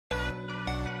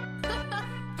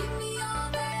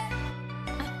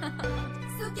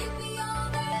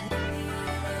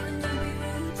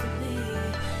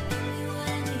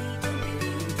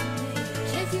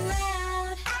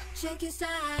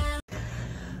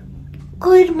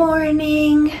Good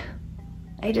morning.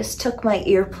 I just took my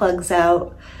earplugs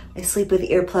out. I sleep with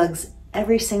earplugs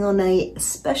every single night,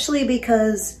 especially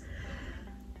because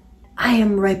I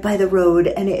am right by the road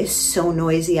and it is so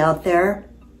noisy out there.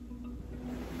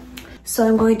 So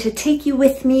I'm going to take you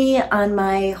with me on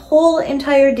my whole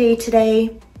entire day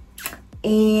today.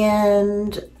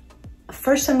 And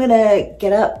first I'm gonna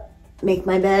get up, make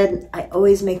my bed. I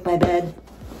always make my bed.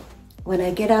 When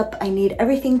I get up, I need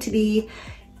everything to be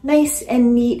nice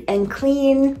and neat and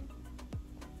clean.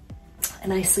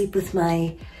 And I sleep with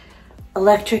my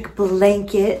electric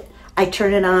blanket. I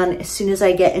turn it on as soon as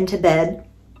I get into bed,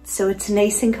 so it's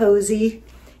nice and cozy.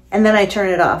 And then I turn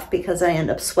it off because I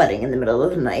end up sweating in the middle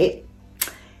of the night.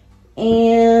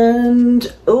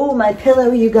 And, oh, my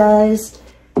pillow, you guys.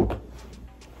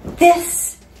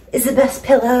 This is the best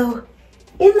pillow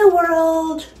in the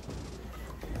world.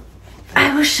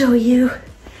 I will show you.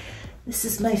 This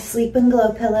is my Sleep and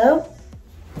Glow pillow.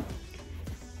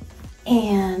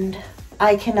 And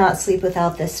I cannot sleep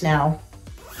without this now.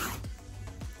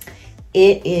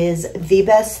 It is the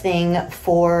best thing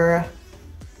for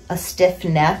a stiff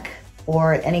neck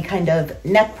or any kind of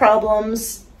neck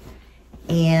problems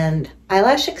and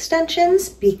eyelash extensions,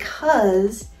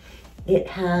 because it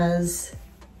has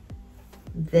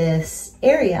this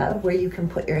area where you can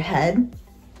put your head,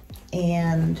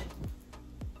 and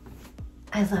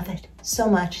I love it so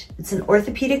much. It's an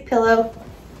orthopedic pillow,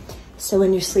 so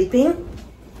when you're sleeping,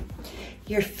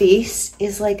 your face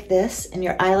is like this and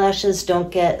your eyelashes don't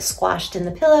get squashed in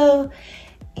the pillow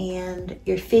and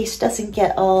your face doesn't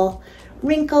get all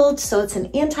wrinkled, so it's an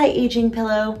anti-aging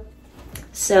pillow.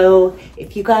 So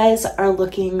if you guys are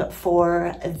looking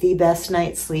for the best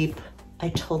night's sleep, I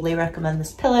totally recommend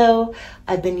this pillow.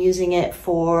 I've been using it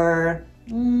for,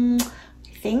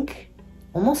 I think,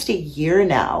 almost a year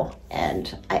now,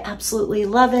 and I absolutely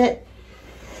love it.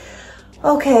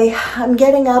 Okay, I'm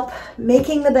getting up,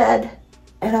 making the bed,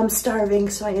 and I'm starving,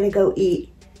 so I'm gonna go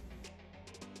eat.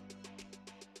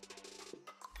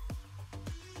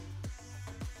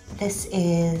 This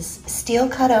is steel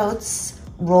cut oats,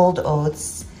 rolled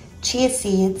oats, chia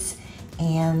seeds,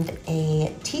 and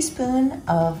a teaspoon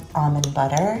of almond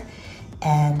butter,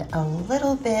 and a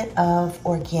little bit of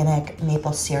organic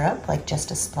maple syrup, like just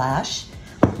a splash.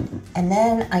 And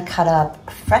then I cut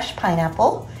up fresh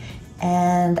pineapple,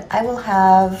 and I will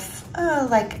have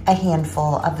like a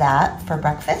handful of that for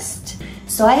breakfast.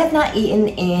 So I have not eaten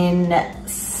in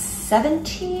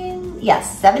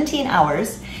 17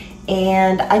 hours.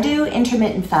 And I do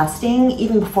intermittent fasting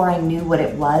even before I knew what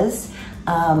it was.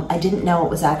 I didn't know it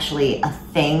was actually a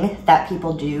thing that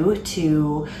people do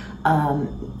to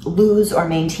lose or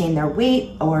maintain their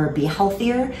weight or be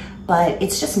healthier, but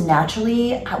it's just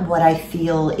naturally what I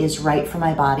feel is right for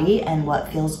my body and what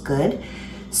feels good.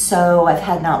 So I've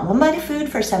had not one bite of food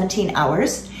for 17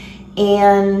 hours.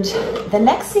 And the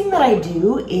next thing that I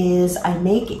do is I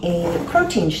make a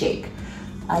protein shake.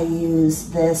 I use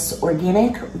this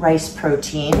organic rice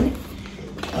protein,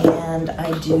 and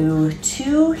I do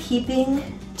 2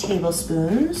 heaping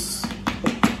tablespoons.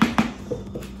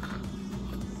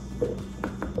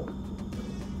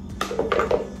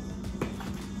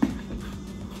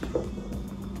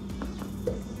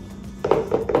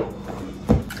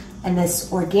 And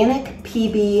this organic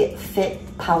PB Fit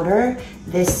powder,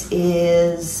 this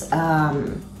is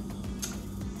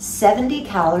 70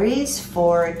 calories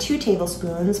for 2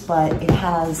 tablespoons, but it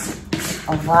has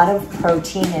a lot of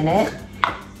protein in it,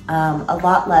 a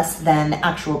lot less than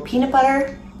actual peanut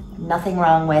butter. Nothing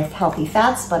wrong with healthy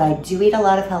fats, but I do eat a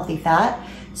lot of healthy fat,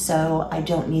 so I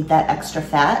don't need that extra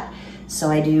fat. So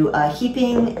I do a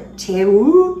heaping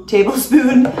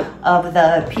tablespoon of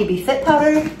the PB Fit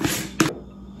powder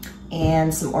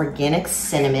and some organic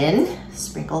cinnamon.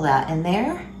 Sprinkle that in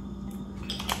there.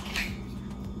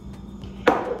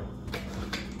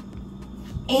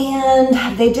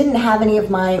 And they didn't have any of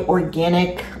my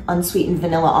organic unsweetened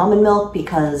vanilla almond milk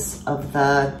because of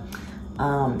the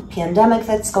pandemic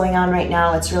that's going on right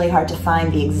now. It's really hard to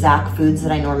find the exact foods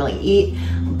that I normally eat,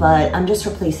 but I'm just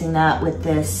replacing that with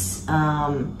this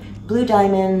Blue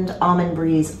Diamond Almond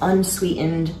Breeze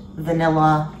unsweetened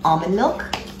vanilla almond milk.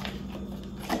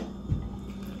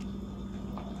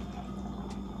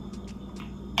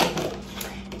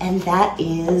 And that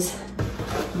is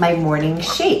my morning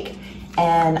shake.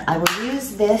 And I will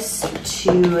use this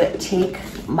to take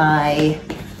my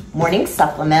morning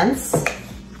supplements.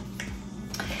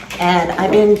 And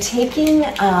I've been taking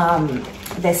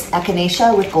this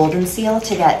echinacea with golden seal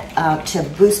to get to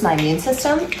boost my immune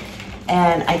system.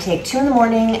 And I take 2 in the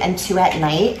morning and 2 at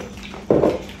night.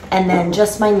 And then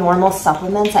just my normal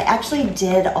supplements. I actually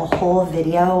did a whole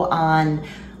video on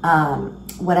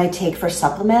what I take for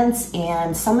supplements,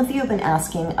 and some of you have been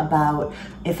asking about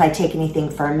if I take anything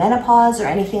for menopause or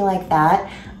anything like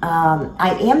that.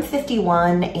 I am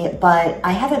 51, but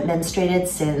I haven't menstruated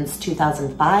since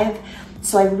 2005,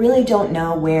 so I really don't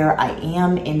know where I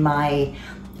am in my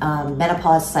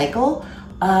menopause cycle.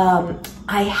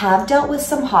 I have dealt with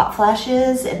some hot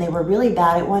flashes, and they were really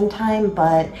bad at one time,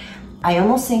 but I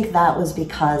almost think that was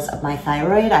because of my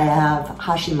thyroid. I have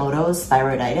Hashimoto's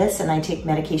thyroiditis, and I take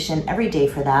medication every day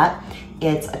for that.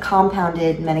 It's a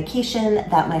compounded medication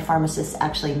that my pharmacist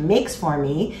actually makes for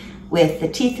me with the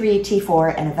T3,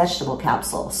 T4, and a vegetable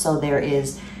capsule. So there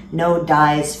is no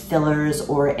dyes, fillers,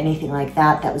 or anything like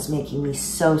that that was making me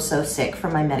so sick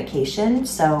from my medication.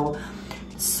 So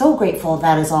grateful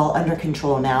that is all under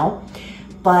control now.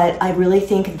 But I really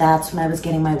think that's when I was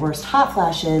getting my worst hot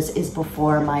flashes, is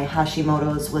before my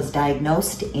Hashimoto's was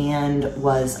diagnosed and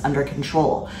was under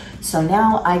control. So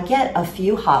now I get a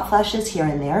few hot flashes here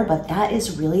and there, but that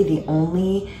is really the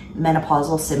only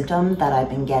menopausal symptom that I've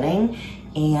been getting.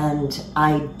 And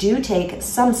I do take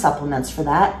some supplements for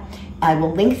that. I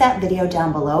will link that video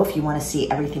down below if you want to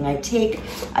see everything I take.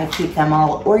 I keep them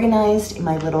all organized in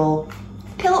my little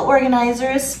pill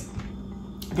organizers.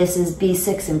 This is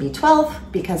B6 and B12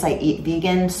 because I eat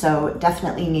vegan, so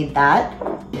definitely need that.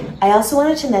 I also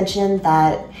wanted to mention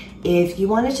that if you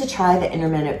wanted to try the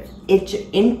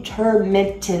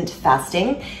intermittent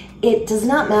fasting, it does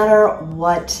not matter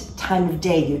what time of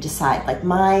day you decide. Like,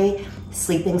 my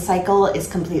sleeping cycle is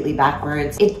completely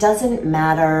backwards. It doesn't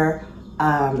matter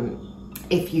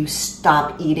if you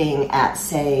stop eating at,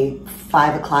 say,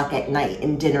 5 o'clock at night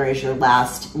and dinner is your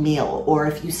last meal, or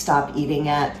if you stop eating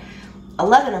at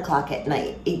 11 o'clock at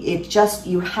night. It just,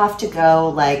 you have to go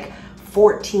like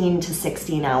 14 to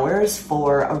 16 hours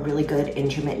for a really good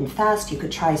intermittent fast. You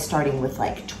could try starting with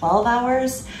like 12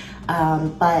 hours,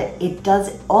 but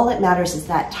all it matters is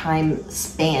that time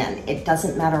span. It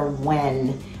doesn't matter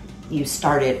when you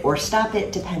start it or stop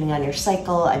it, depending on your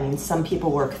cycle. I mean, some people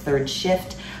work third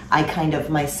shift.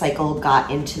 My cycle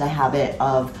got into the habit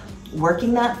of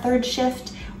working that third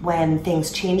shift. When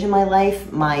things change in my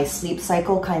life, my sleep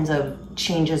cycle kind of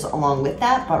changes along with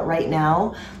that. But right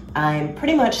now, I'm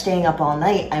pretty much staying up all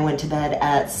night. I went to bed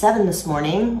at 7 this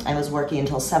morning. I was working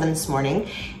until 7 this morning,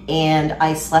 and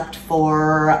I slept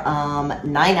for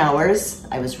 9 hours.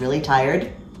 I was really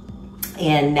tired.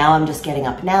 And now I'm just getting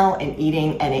up now and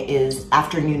eating, and it is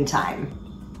afternoon time.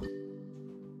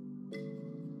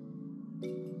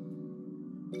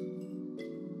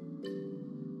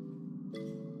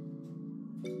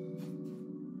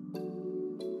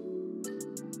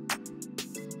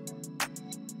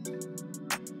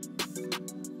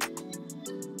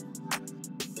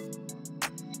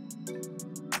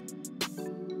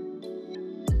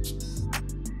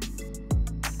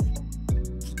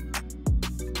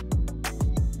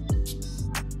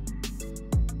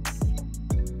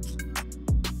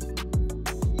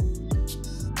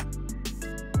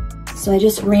 So I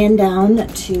just ran down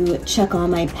to check all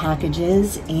my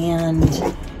packages, and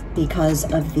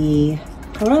because of the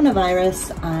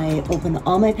coronavirus, I opened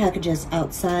all my packages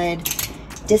outside,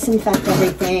 disinfect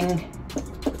everything,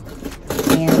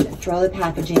 and throw the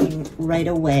packaging right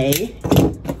away.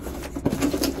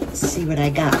 Let's see what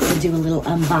I got. We'll do a little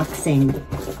unboxing.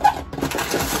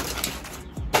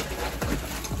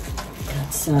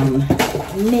 Got some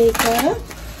makeup.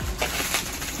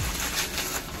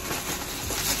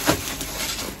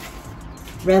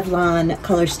 Revlon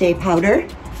Color Stay Powder.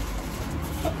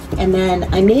 And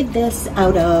then I made this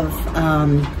out of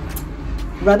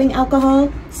rubbing alcohol,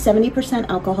 70%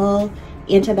 alcohol,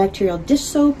 antibacterial dish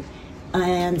soap,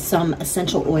 and some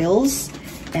essential oils.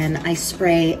 And I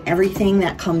spray everything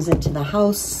that comes into the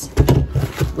house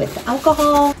with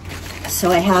alcohol.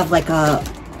 So I have like a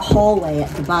hallway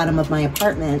at the bottom of my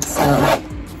apartment, so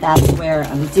that's where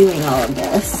I'm doing all of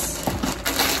this.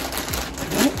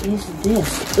 What is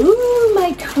this? Ooh,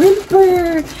 my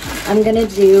crimper. I'm gonna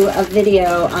do a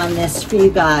video on this for you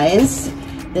guys.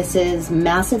 This is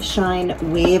Massive Shine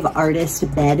Wave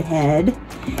Artist Bed Head,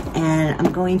 and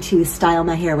I'm going to style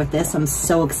my hair with this. I'm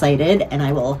so excited, and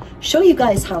I will show you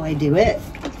guys how I do it.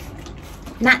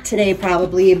 Not today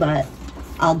probably, but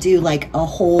I'll do like a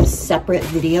whole separate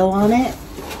video on it.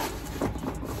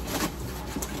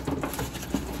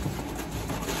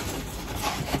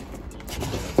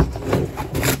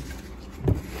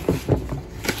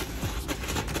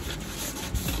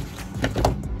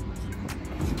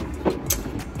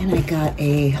 And I got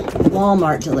a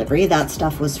Walmart delivery. That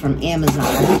stuff was from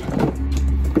Amazon.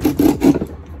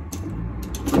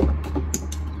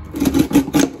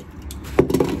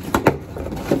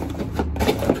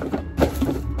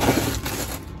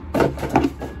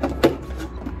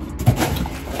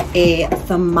 a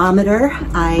thermometer.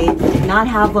 I did not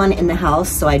have one in the house,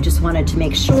 so I just wanted to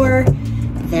make sure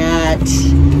that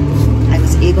I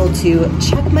was able to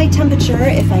check my temperature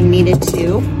if I needed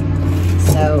to.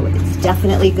 So it's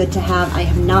definitely good to have. I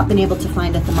have not been able to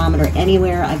find a thermometer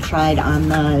anywhere. I've tried on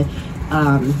the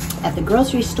at the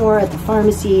grocery store, at the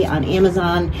pharmacy, on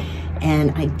Amazon,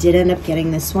 and I did end up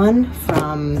getting this one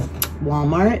from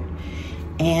Walmart.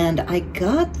 And I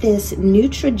got this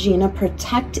Neutrogena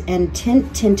Protect and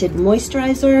Tint Tinted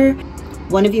Moisturizer.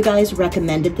 One of you guys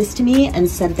recommended this to me and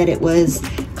said that it was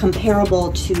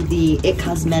comparable to the IT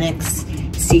Cosmetics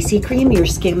CC Cream, Your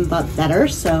Skin But Better.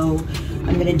 So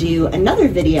I'm gonna do another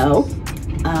video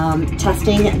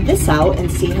testing this out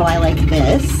and see how I like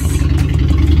this.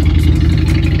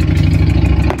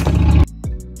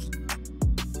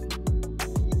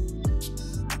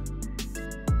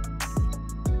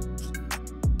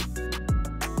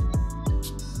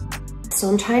 So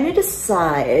I'm trying to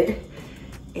decide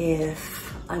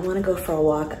if I want to go for a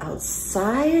walk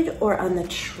outside or on the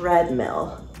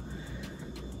treadmill.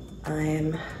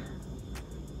 I'm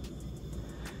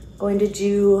going to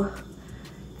do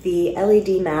the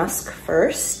LED mask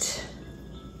first.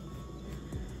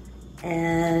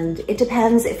 And it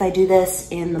depends if I do this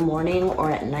in the morning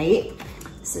or at night.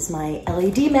 This is my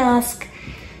LED mask,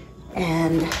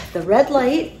 and the red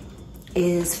light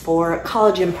is for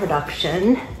collagen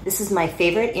production. This is my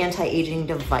favorite anti-aging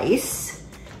device,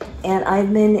 and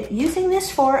I've been using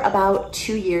this for about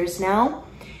 2 years now.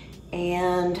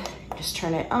 And just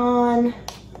turn it on,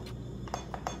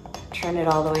 turn it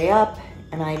all the way up,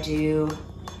 and I do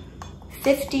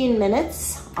 15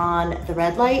 minutes on the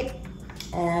red light,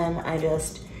 and I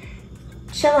just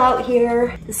chill out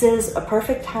here. This is a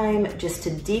perfect time just to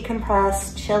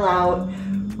decompress, chill out,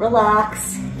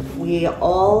 relax. We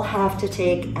all have to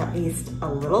take at least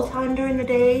a little time during the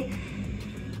day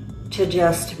to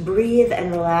just breathe and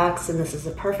relax, and this is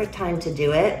the perfect time to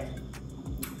do it.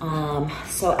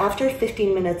 So after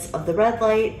 15 minutes of the red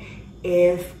light,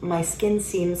 if my skin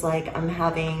seems like I'm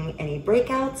having any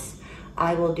breakouts,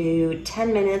 I will do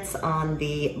 10 minutes on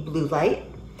the blue light,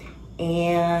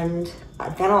 and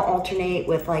then I'll alternate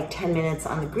with like 10 minutes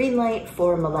on the green light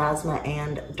for melasma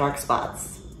and dark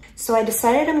spots. So I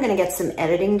decided I'm gonna get some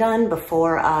editing done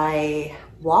before I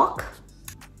walk.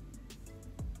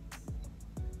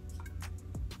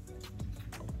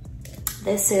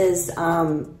 This is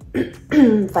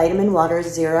Vitamin Water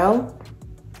Zero.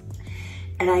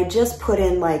 And I just put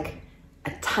in like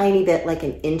a tiny bit, like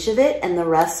an inch of it, and the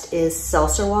rest is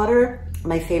seltzer water.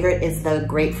 My favorite is the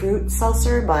grapefruit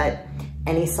seltzer, but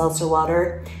any seltzer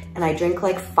water. And I drink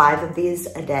like 5 of these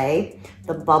a day.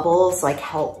 The bubbles like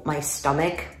help my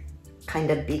stomach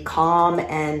kind of be calm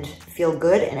and feel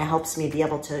good, and it helps me be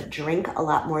able to drink a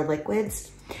lot more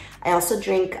liquids. I also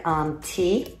drink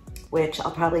tea, which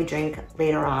I'll probably drink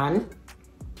later on.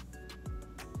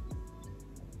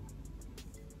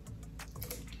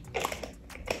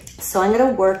 So I'm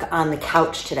gonna work on the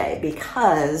couch today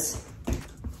because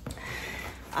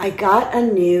I got a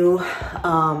new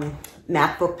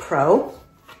MacBook Pro,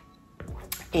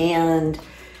 and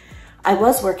I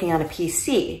was working on a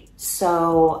PC,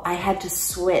 so I had to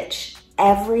switch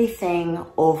everything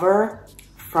over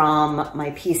from my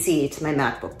PC to my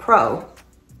MacBook Pro.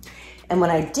 And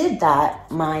when I did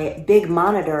that, my big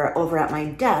monitor over at my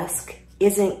desk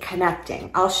isn't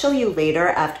connecting. I'll show you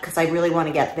later because I really want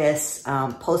to get this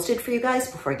posted for you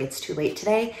guys before it gets too late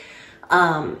today.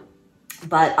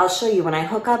 But I'll show you when I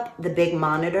hook up the big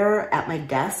monitor at my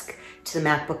desk to the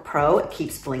MacBook Pro, it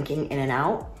keeps blinking in and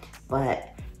out. But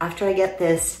after I get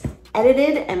this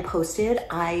edited and posted,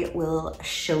 I will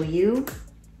show you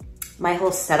my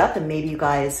whole setup, and maybe you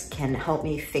guys can help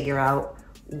me figure out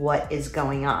what is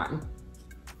going on.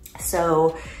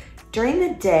 So during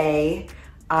the day,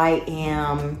 I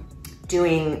am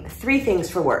doing 3 things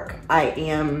for work. I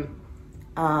am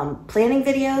planning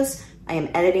videos, I am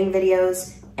editing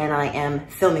videos, and I am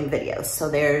filming videos. So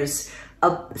there's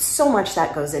so much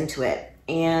that goes into it.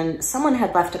 And someone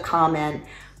had left a comment,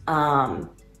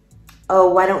 oh,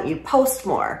 why don't you post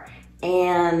more?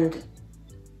 And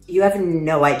you have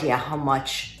no idea how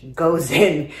much goes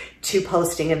in to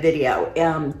posting a video.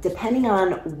 Depending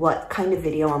on what kind of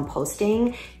video I'm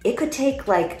posting, it could take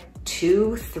like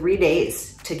 2-3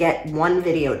 days to get one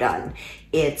video done.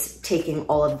 It's taking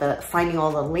finding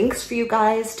all the links for you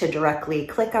guys to directly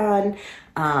click on,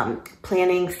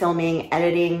 planning, filming,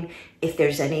 editing. If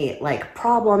there's any like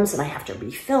problems and I have to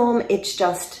refilm, it's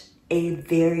just a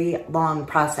very long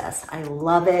process. I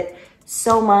love it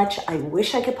so much. I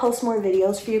wish I could post more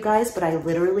videos for you guys, but I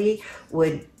literally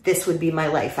this would be my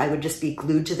life. I would just be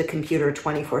glued to the computer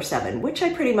 24/7, which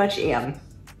I pretty much am.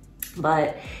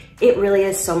 but it really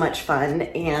is so much fun,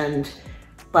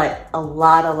 but a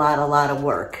lot of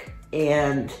work.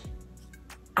 And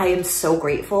I am so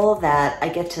grateful that I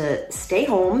get to stay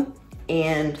home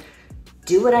and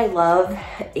do what I love,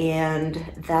 and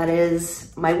that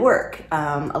is my work.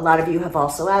 A lot of you have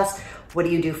also asked, what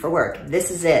do you do for work?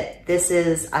 This is it.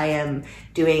 I am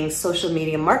doing social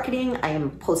media marketing. I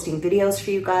am posting videos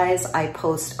for you guys. I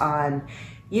post on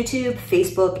YouTube,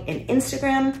 Facebook, and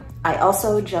Instagram. I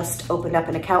also just opened up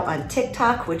an account on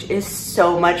TikTok, which is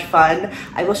so much fun.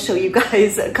 I will show you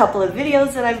guys a couple of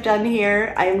videos that I've done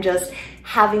here. I am just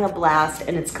having a blast,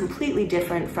 and it's completely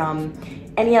different from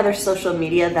any other social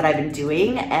media that I've been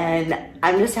doing, and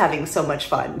I'm just having so much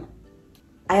fun.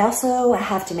 I also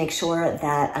have to make sure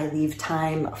that I leave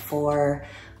time for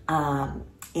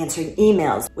answering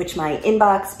emails, which my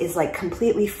inbox is like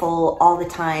completely full all the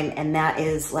time, and that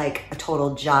is like a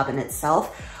total job in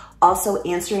itself. Also,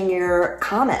 answering your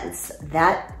comments,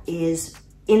 that is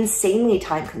insanely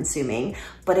time consuming,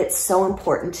 but it's so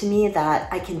important to me that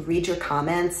I can read your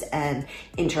comments and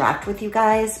interact with you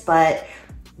guys. But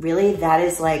really, that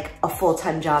is like a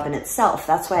full-time job in itself.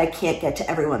 That's why I can't get to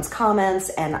everyone's comments,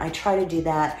 and I try to do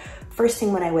that first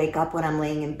thing when I wake up, when I'm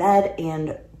laying in bed,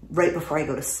 and right before I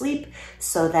go to sleep,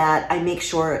 so that I make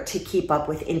sure to keep up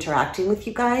with interacting with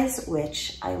you guys,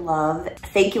 which I love.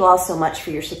 Thank you all so much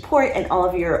for your support and all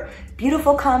of your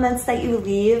beautiful comments that you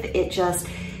leave. It just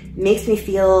makes me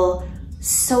feel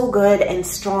so good and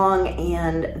strong,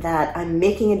 and that I'm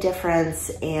making a difference.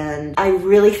 And I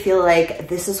really feel like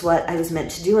this is what I was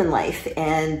meant to do in life,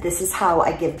 and this is how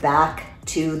I give back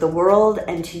to the world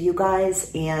and to you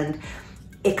guys. And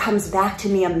it comes back to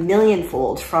me a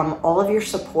millionfold from all of your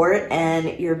support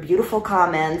and your beautiful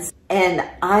comments. And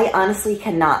I honestly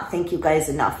cannot thank you guys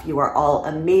enough. You are all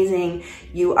amazing.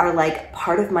 You are like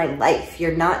part of my life.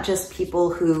 You're not just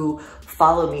people who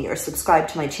follow me or subscribe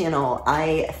to my channel.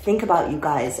 I think about you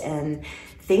guys, and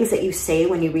things that you say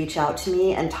when you reach out to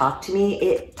me and talk to me,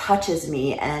 it touches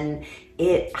me, and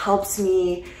it helps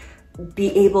me be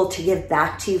able to give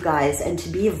back to you guys and to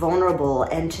be vulnerable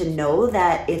and to know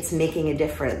that it's making a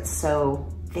difference. So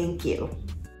thank you.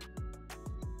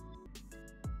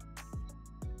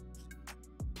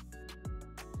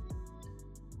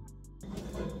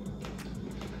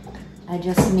 I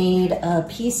just made a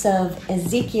piece of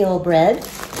Ezekiel bread.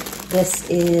 This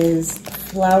is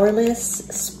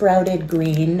flourless sprouted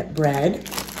green bread,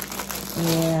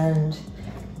 and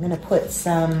I'm gonna put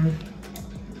some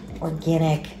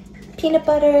organic peanut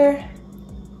butter,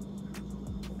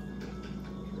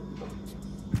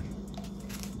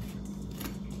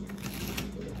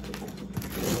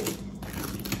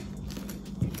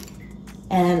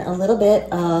 and a little bit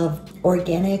of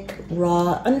organic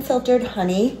raw unfiltered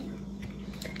honey.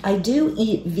 I do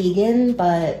eat vegan,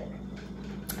 but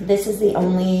this is the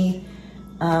only,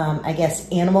 I guess,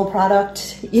 animal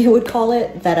product you would call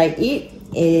it that I eat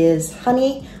is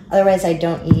honey. Otherwise, I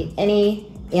don't eat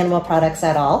any animal products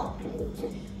at all.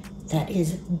 That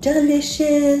is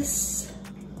delicious.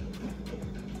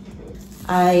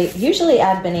 I usually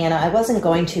add banana. I wasn't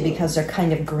going to because they're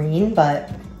kind of green,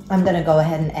 but I'm gonna go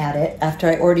ahead and add it after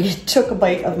I already took a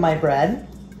bite of my bread.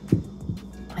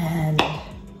 And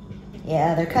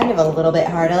yeah, they're kind of a little bit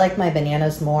hard. I like my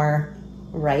bananas more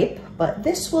ripe, but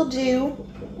this will do.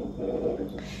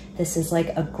 This is like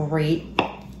a great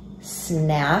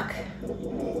snack.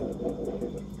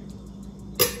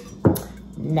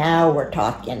 Now we're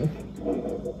talking.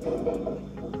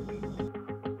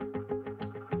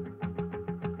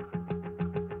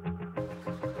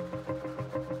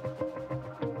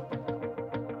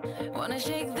 Wanna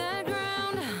shake the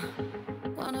ground,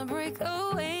 wanna break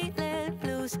away, let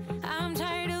loose. I'm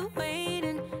tired of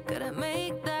waiting, gotta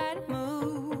make that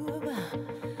move.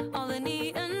 All the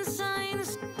neon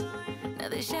signs, now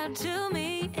they shout to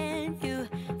me and you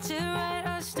to write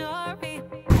our story.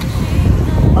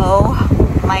 Oh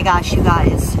my gosh, you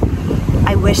guys.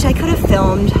 I wish I could have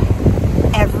filmed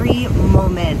every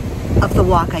moment of the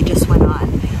walk I just went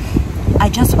on. I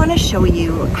just want to show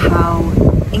you how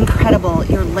incredible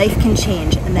your life can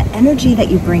change and the energy that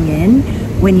you bring in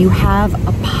when you have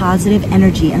a positive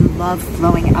energy and love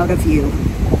flowing out of you.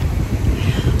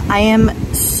 I am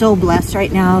so blessed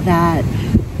right now that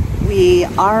we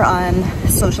are on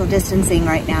social distancing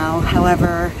right now.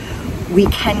 However, we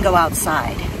can go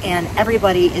outside and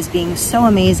everybody is being so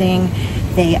amazing.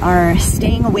 They are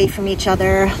staying away from each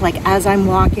other. Like as I'm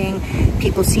walking,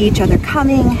 people see each other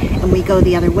coming and we go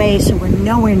the other way, so we're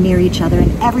nowhere near each other,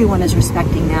 and everyone is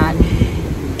respecting that.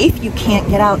 if you can't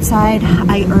get outside,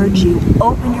 I urge you,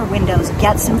 open your windows,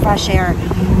 get some fresh air,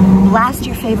 blast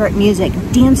your favorite music,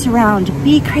 dance around,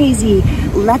 be crazy,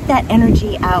 let that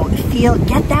energy out,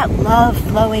 get that love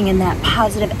flowing and that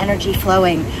positive energy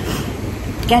flowing.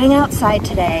 Getting outside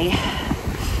today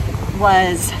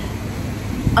was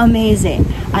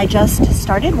amazing. I just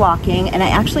started walking, and I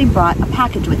actually brought a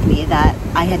package with me that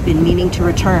I had been meaning to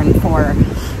return for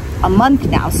a month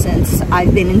now, since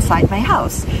I've been inside my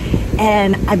house.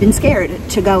 And I've been scared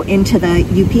to go into the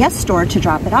UPS store to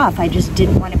drop it off. I just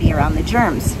didn't want to be around the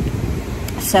germs.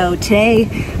 So today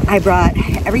I brought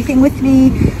everything with me.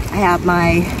 I have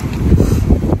my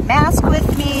mask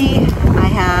with me. I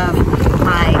have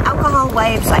my alcohol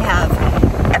wipes. I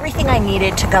have everything I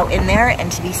needed to go in there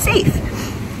and to be safe.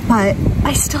 But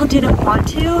I still didn't want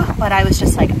to, but I was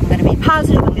just like, I'm gonna be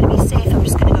positive, I'm gonna be safe, I'm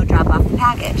just gonna go drop off the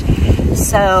package.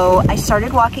 So I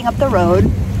started walking up the road,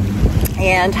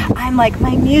 and I'm like,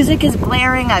 my music is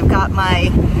blaring. I've got my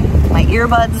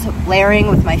earbuds blaring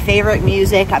with my favorite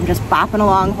music. I'm just bopping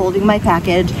along, holding my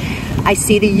package. I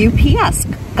see the UPS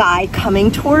guy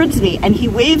coming towards me, and he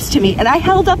waves to me, and I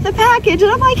held up the package,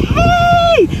 and I'm like,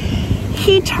 hey!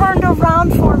 He turned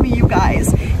around for me, you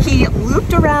guys. He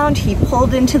looped around, he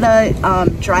pulled into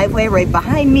the driveway right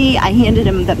behind me. I handed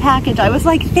him the package. I was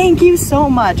like, thank you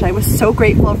so much. I was so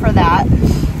grateful for that.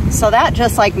 So that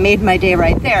just like made my day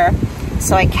right there.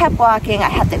 So I kept walking. I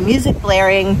had the music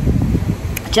blaring,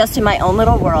 just in my own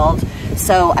little world.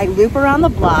 So I loop around the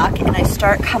block, and I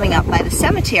start coming up by the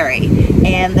cemetery.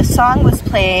 And the song was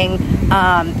playing,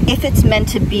 If It's Meant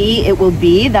to Be, It Will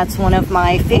Be. That's one of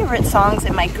my favorite songs,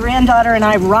 and my granddaughter and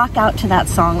I rock out to that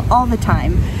song all the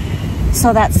time.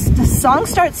 So the song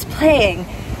starts playing.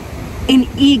 An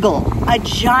eagle, a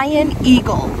giant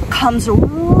eagle, comes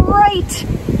right,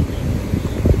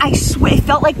 I swear, it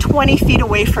felt like 20 feet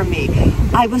away from me.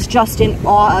 I was just in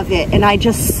awe of it, and I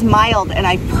just smiled, and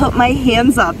I put my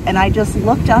hands up, and I just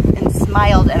looked up and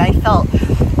smiled, and I felt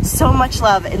so much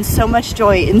love and so much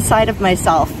joy inside of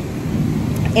myself.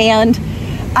 And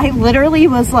I literally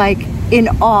was like in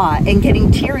awe and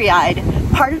getting teary-eyed.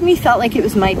 Part of me felt like it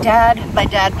was my dad. My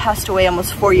dad passed away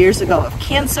almost 4 years ago of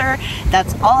cancer.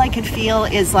 That's all I could feel,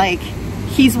 is like,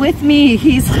 he's with me.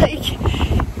 He's like,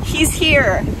 he's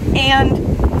here. And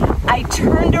I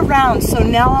turned around, so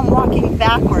now I'm walking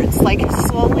backwards, like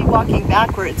slowly walking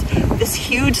backwards, with this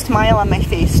huge smile on my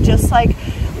face, just like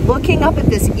looking up at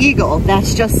this eagle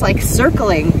that's just like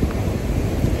circling.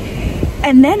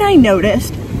 And then I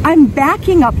noticed I'm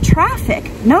backing up traffic,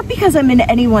 not because I'm in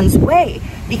anyone's way,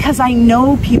 because I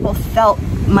know people felt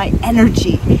my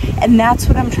energy. And that's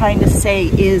what I'm trying to say,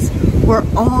 is we're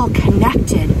all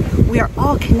connected. We are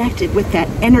all connected with that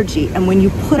energy. And when you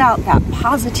put out that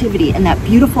positivity and that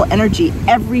beautiful energy,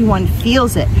 everyone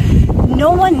feels it.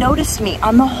 No one noticed me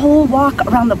on the whole walk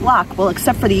around the block, well,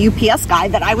 except for the UPS guy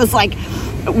that I was like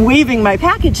waving my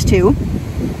package to,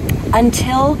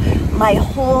 until my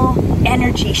whole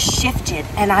energy shifted,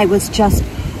 and I was just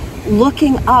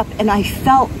looking up, and I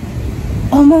felt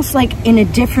almost like in a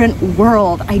different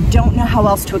world. I don't know how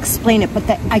else to explain it, but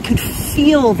that I could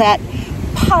feel that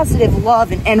positive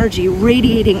love and energy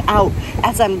radiating out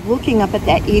as I'm looking up at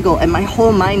that eagle, and my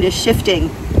whole mind is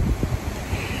shifting.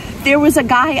 There was a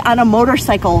guy on a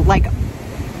motorcycle, like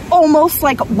almost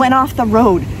like went off the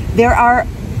road. There are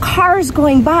cars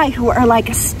going by who are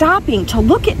like stopping to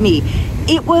look at me.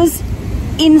 It was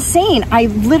insane. I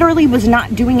literally was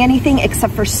not doing anything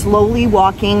except for slowly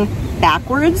walking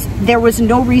backwards. There was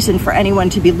no reason for anyone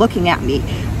to be looking at me.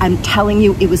 I'm telling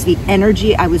you, it was the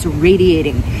energy I was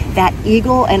radiating. That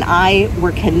eagle and I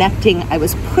were connecting. I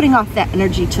was putting off that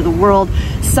energy to the world.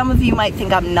 Some of you might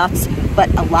think I'm nuts,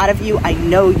 but a lot of you, I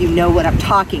know you know what I'm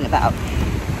talking about.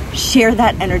 Share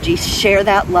that energy, share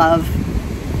that love.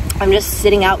 I'm just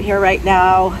sitting out here right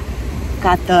now,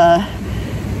 got the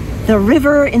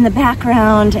river in the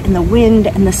background, and the wind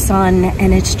and the sun,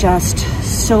 and it's just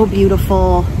so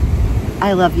beautiful.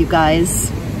 I love you guys.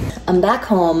 I'm back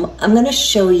home. I'm gonna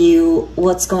show you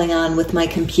what's going on with my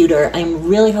computer. I'm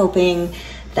really hoping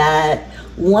that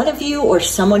one of you or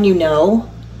someone you know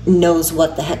knows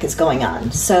what the heck is going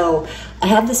on. So I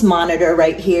have this monitor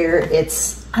right here.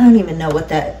 It's, I don't even know what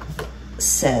that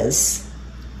says.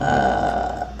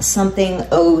 Something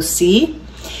OC.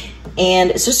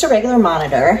 And it's just a regular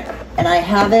monitor, and I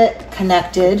have it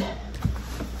connected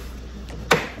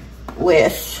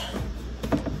with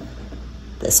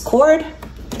this cord,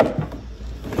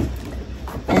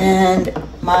 and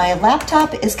my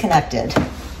laptop is connected.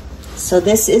 So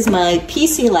this is my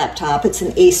PC laptop. It's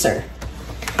an Acer.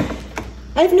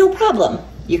 I have no problem.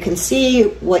 You can see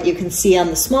what you can see on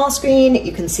the small screen,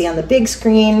 you can see on the big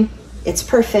screen. It's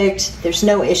perfect. There's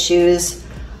no issues.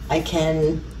 I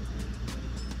can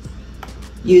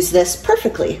use this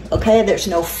perfectly, okay? There's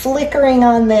no flickering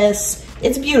on this.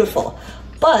 It's beautiful.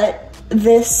 But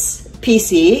this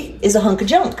PC is a hunk of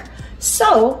junk.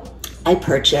 So I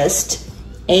purchased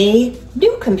a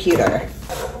new computer.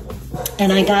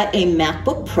 And I got a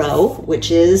MacBook Pro,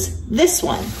 which is this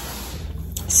one.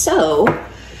 So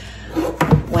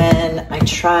when I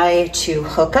try to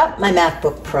hook up my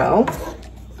MacBook Pro,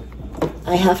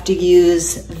 I have to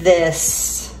use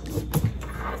this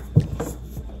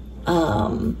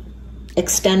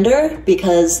extender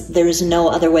because there's no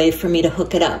other way for me to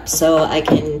hook it up. So I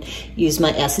can use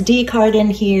my SD card in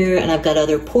here, and I've got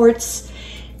other ports.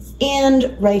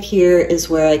 And right here is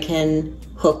where I can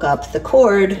hook up the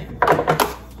cord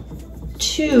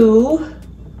to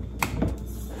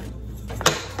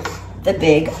the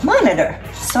big monitor.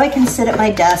 So I can sit at my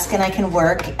desk and I can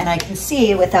work and I can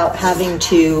see without having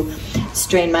to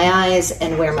strain my eyes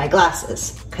and wear my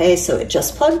glasses. Okay, so it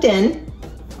just plugged in.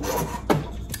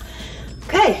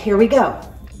 Okay, here we go.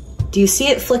 Do you see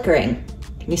it flickering?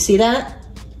 Can you see that?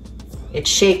 It's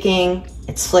shaking,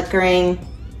 it's flickering.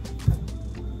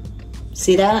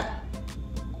 See that?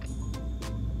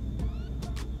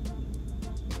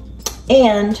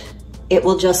 And it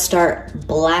will just start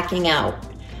blacking out.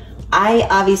 I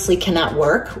obviously cannot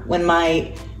work when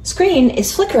my screen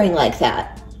is flickering like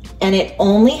that. And it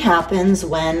only happens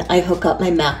when I hook up my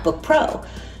MacBook Pro.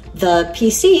 The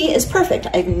PC is perfect.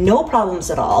 I have no problems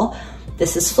at all.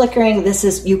 This is flickering. This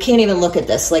is, you can't even look at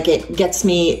this. Like, it gets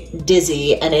me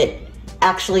dizzy, and it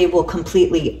actually will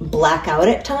completely black out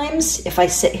at times if I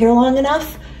sit here long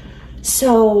enough.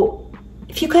 So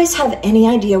if you guys have any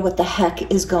idea what the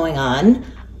heck is going on,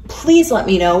 please let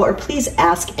me know, or please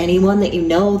ask anyone that you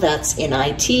know that's in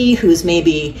IT who's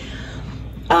maybe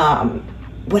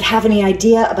would have any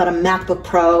idea about a MacBook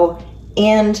Pro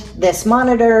and this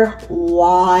monitor.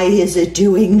 Why is it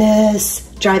doing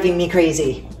this? Driving me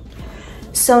crazy.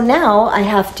 So now I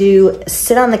have to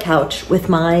sit on the couch with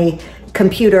my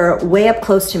computer way up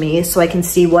close to me so I can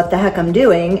see what the heck I'm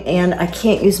doing, and I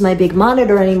can't use my big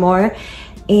monitor anymore.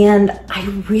 And I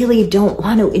really don't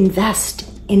want to invest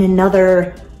in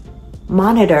another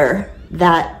monitor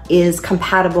that is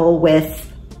compatible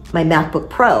with my MacBook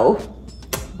Pro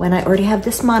when I already have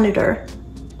this monitor.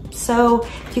 So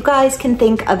if you guys can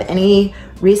think of any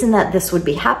reason that this would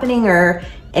be happening or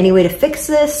any way to fix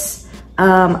this,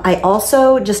 I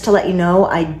also, just to let you know,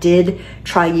 I did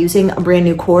try using a brand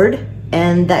new cord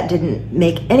and that didn't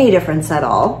make any difference at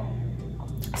all.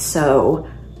 So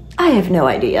I have no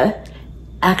idea.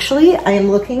 Actually, I am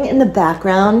looking in the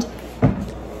background.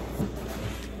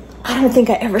 I don't think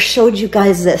I ever showed you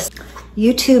guys this.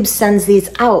 YouTube sends these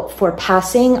out for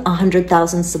passing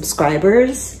 100,000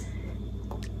 subscribers.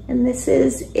 And this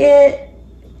is it.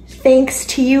 Thanks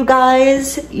to you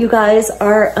guys. You guys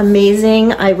are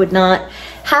amazing. I would not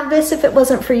have this if it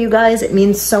wasn't for you guys. It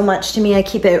means so much to me. I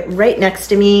keep it right next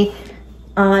to me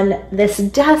on this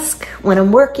desk when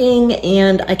I'm working,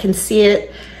 and I can see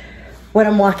it when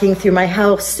I'm walking through my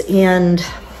house. And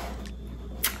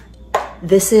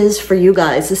this is for you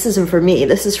guys. This isn't for me.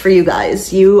 This is for you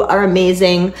guys. You are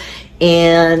amazing.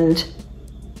 And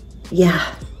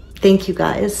yeah, thank you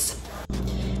guys.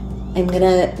 I'm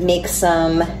gonna make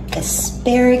some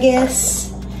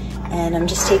asparagus, and I'm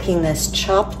just taking this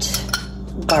chopped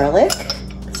garlic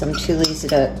because I'm too lazy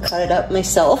to cut it up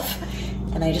myself.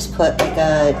 And I just put like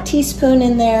a teaspoon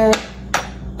in there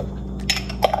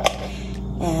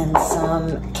and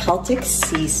some Celtic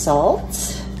sea salt.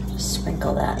 Just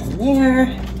sprinkle that in there.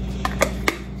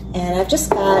 And I've just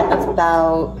got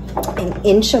about an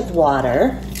inch of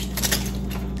water.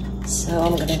 So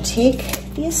I'm gonna take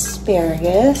the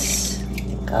asparagus.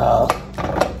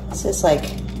 This is like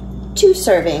 2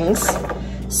 servings.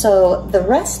 So the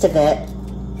rest of it,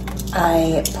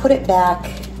 I put it back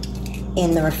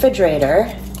in the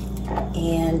refrigerator,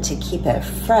 and to keep it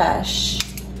fresh,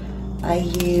 I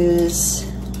use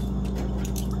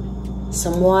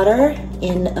some water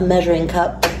in a measuring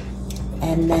cup,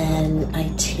 and then I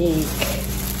take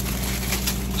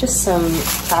just some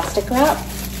plastic wrap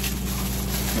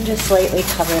and just lightly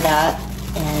cover that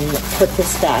and put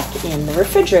this back in the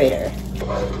refrigerator.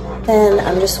 Then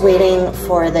I'm just waiting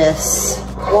for this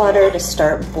water to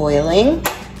start boiling.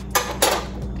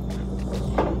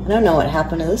 I don't know what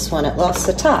happened to this one. It lost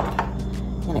the top.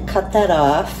 I'm gonna cut that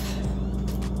off.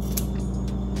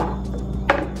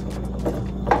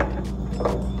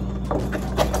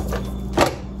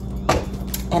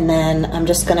 And then I'm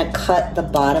just gonna cut the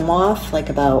bottom off, like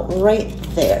about right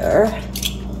there.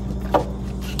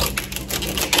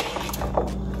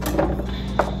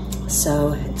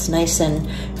 so it's nice and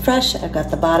fresh. I've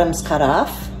got the bottoms cut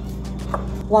off.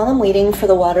 While I'm waiting for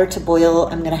the water to boil,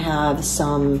 I'm gonna have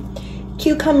some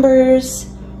cucumbers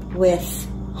with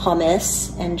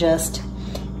hummus and just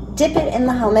dip it in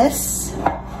the hummus.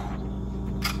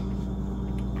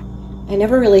 I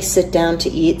never really sit down to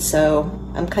eat, so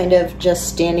I'm kind of just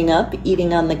standing up,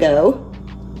 eating on the go.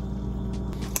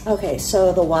 Okay,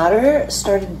 so the water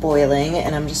started boiling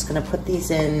and I'm just gonna put these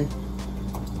in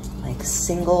like a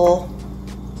single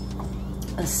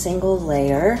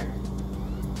layer.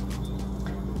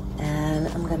 And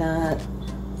I'm gonna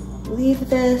leave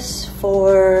this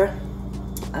for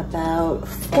about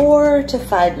 4 to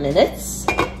 5 minutes.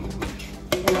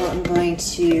 Now I'm going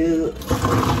to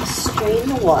strain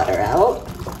the water out.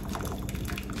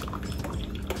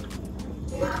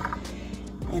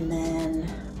 And then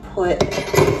put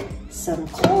some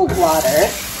cold water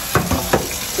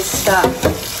to stop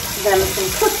them from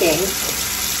cooking.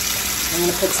 I'm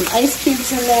gonna put some ice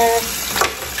cubes in there.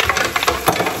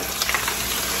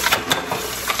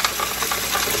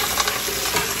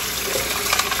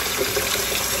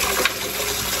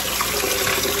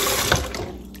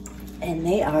 And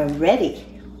they are ready.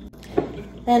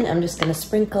 Then I'm just gonna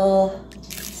sprinkle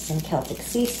some Celtic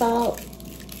sea salt,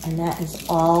 and that is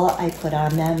all I put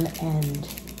on them, and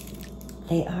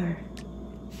they are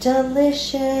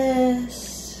delicious.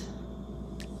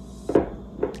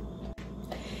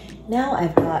 Now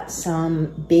I've got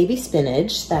some baby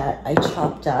spinach that I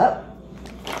chopped up,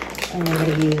 and I'm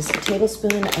gonna use a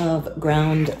tablespoon of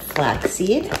ground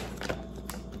flaxseed.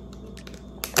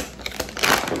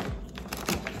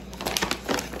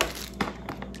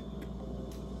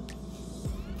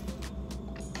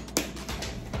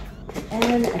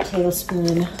 And a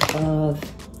tablespoon of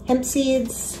hemp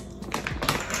seeds.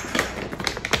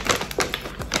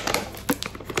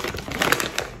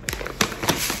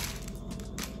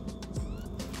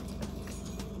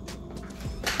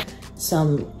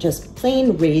 Some just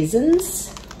plain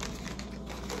raisins.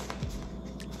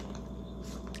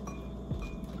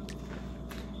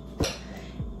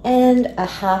 And a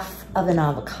half of an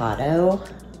avocado.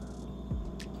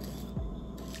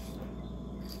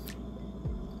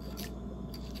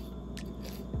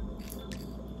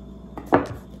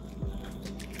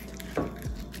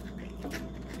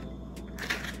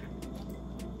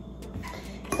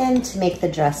 And to make the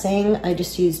dressing, I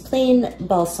just use plain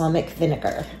balsamic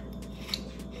vinegar.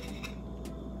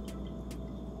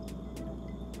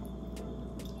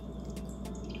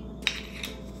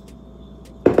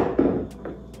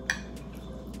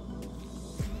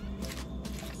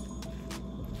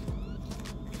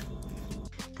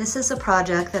 This is a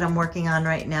project that I'm working on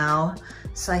right now.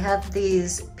 So I have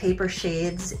these paper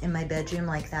shades in my bedroom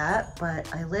like that,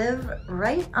 but I live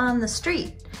right on the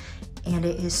street and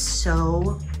it is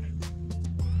so,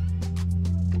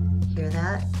 hear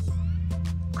that?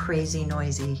 Crazy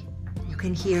noisy. You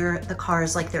can hear the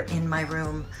cars like they're in my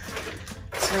room.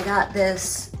 So I got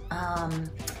this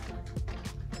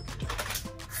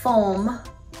foam.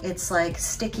 It's like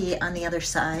sticky on the other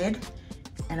side.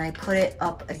 And I put it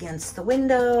up against the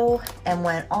window and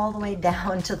went all the way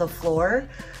down to the floor.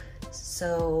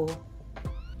 So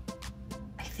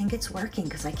I think it's working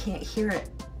because I can't hear it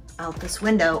out this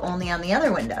window, only on the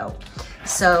other window.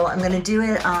 So I'm gonna do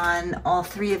it on all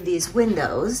 3 of these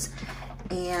windows.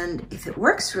 And if it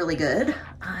works really good,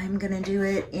 I'm gonna do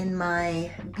it in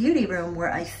my beauty room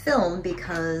where I film,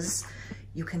 because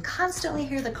you can constantly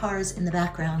hear the cars in the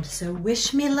background. So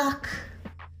wish me luck.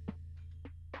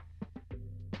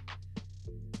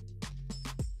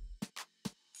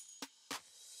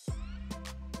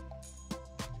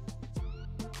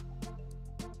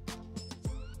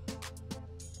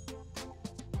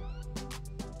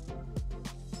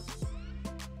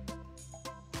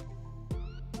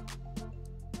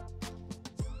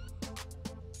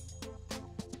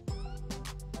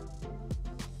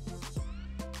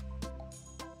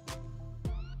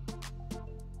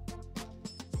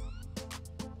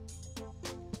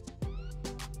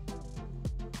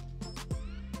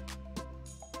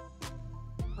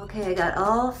 Okay, I got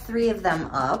all 3 of them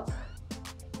up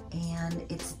and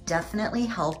it's definitely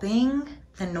helping.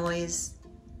 The noise,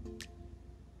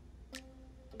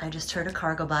 I just heard a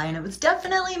car go by and it was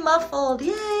definitely muffled,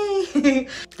 yay!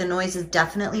 The noise is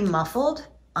definitely muffled,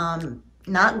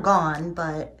 not gone,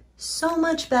 but so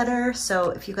much better.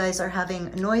 So if you guys are having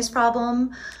a noise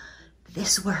problem,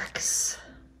 this works.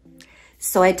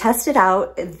 So I tested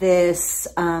out this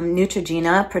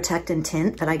Neutrogena Protect and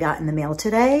Tint that I got in the mail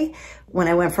today. When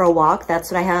I went for a walk,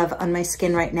 that's what I have on my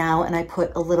skin right now, and I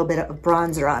put a little bit of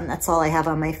bronzer on. That's all I have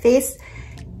on my face.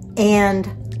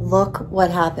 And look what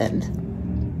happened.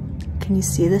 Can Can you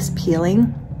see this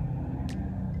peeling?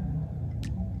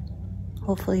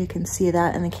 Hopefully you can see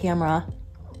that in the camera.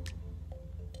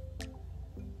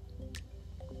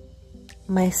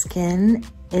 My skin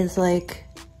is like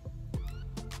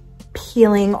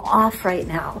peeling off right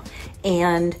now.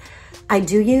 And I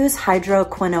do use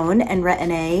hydroquinone and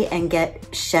Retin-A and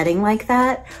get shedding like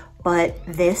that, but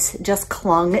this just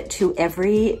clung to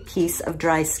every piece of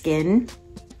dry skin.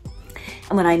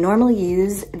 And when I normally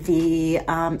use the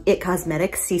IT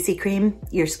Cosmetics CC Cream,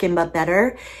 Your Skin But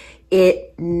Better,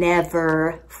 it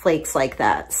never flakes like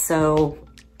that. So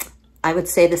I would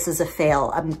say this is a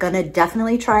fail. I'm gonna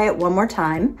definitely try it one more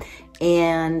time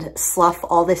and slough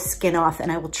all this skin off,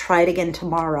 and I will try it again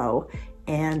tomorrow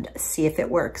and see if it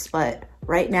works. But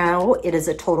right now it is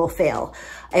a total fail.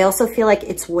 I also feel like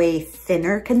it's way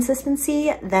thinner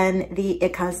consistency than the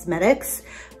IT Cosmetics.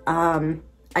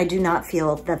 I do not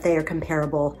feel that they are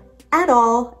comparable at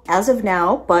all as of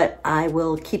now, but I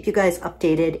will keep you guys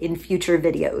updated in future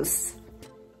videos.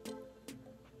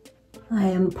 I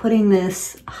am putting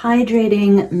this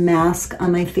hydrating mask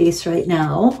on my face right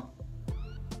now.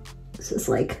 This is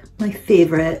like my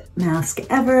favorite mask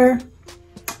ever.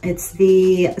 It's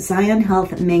the Zion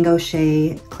Health Mango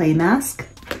Shea Clay Mask,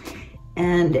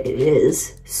 and it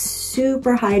is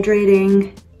super hydrating.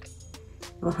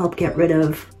 It will help get rid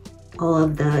of all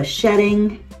of the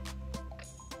shedding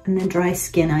and the dry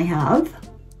skin I have.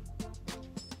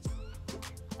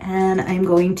 And I'm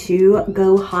going to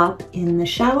go hop in the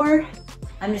shower.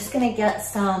 I'm just gonna get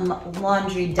some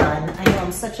laundry done. I know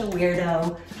I'm such a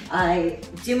weirdo. I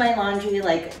do my laundry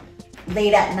like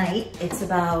late at night. It's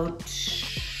about,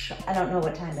 I don't know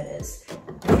what time it is.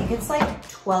 I think it's like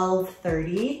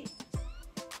 12:30.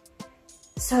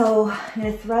 So I'm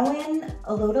gonna throw in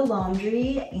a load of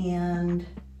laundry and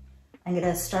I'm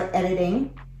gonna start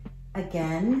editing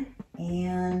again.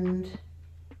 And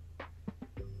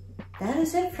that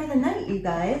is it for the night, you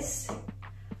guys.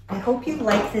 I hope you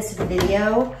like this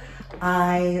video.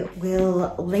 I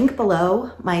will link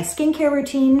below my skincare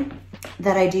routine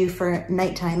that I do for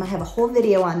nighttime. I have a whole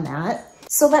video on that.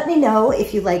 So let me know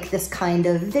if you like this kind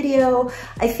of video.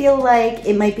 I feel like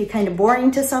it might be kind of boring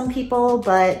to some people,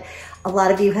 but a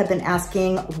lot of you have been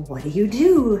asking, what do you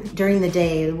do during the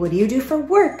day? What do you do for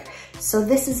work? So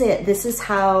this is it. This is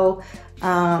how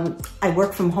I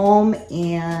work from home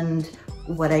and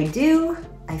what I do.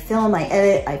 I film, I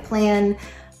edit, I plan.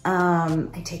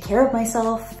 I take care of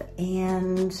myself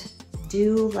and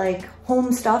do like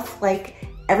home stuff like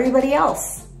everybody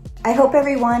else. I hope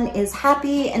everyone is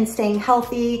happy and staying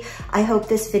healthy. I hope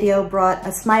this video brought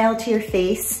a smile to your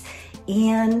face.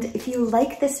 And if you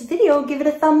like this video, give it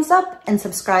a thumbs up and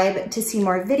subscribe to see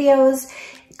more videos.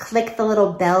 Click the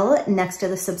little bell next to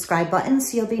the subscribe button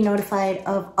so you'll be notified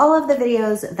of all of the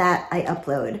videos that I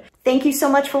upload. Thank you so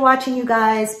much for watching, you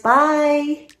guys.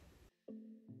 Bye.